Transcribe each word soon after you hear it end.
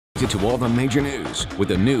connected to all the major news with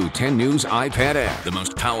the new 10 News iPad app, the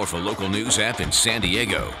most powerful local news app in San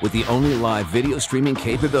Diego, with the only live video streaming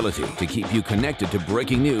capability to keep you connected to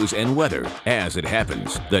breaking news and weather as it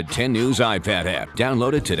happens. The 10 News iPad app.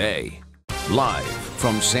 Download it today. Live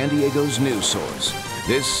from San Diego's news source,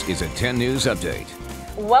 this is a 10 News update.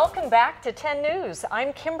 Welcome back to 10 News.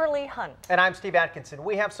 I'm Kimberly Hunt. And I'm Steve Atkinson.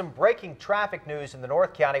 We have some breaking traffic news in the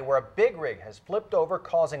North County where a big rig has flipped over,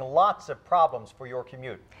 causing lots of problems for your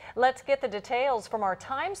commute. Let's get the details from our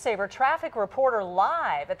Time Saver traffic reporter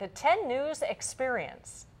live at the 10 News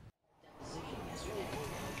Experience.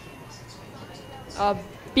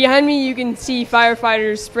 Behind me you can see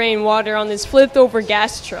firefighters spraying water on this flipped over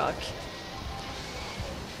gas truck.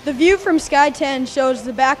 The view from Sky 10 shows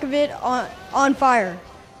the back of it on fire.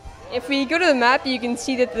 If we go to the map, you can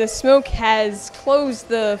see that the smoke has closed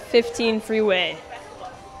the 15 freeway.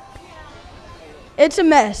 It's a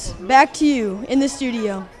mess. Back to you in the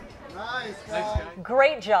studio.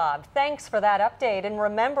 Great job. Thanks for that update. And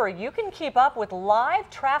remember, you can keep up with live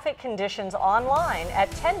traffic conditions online at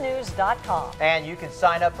 10news.com. And you can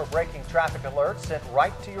sign up for breaking traffic alerts sent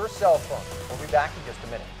right to your cell phone. We'll be back in just a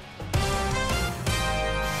minute.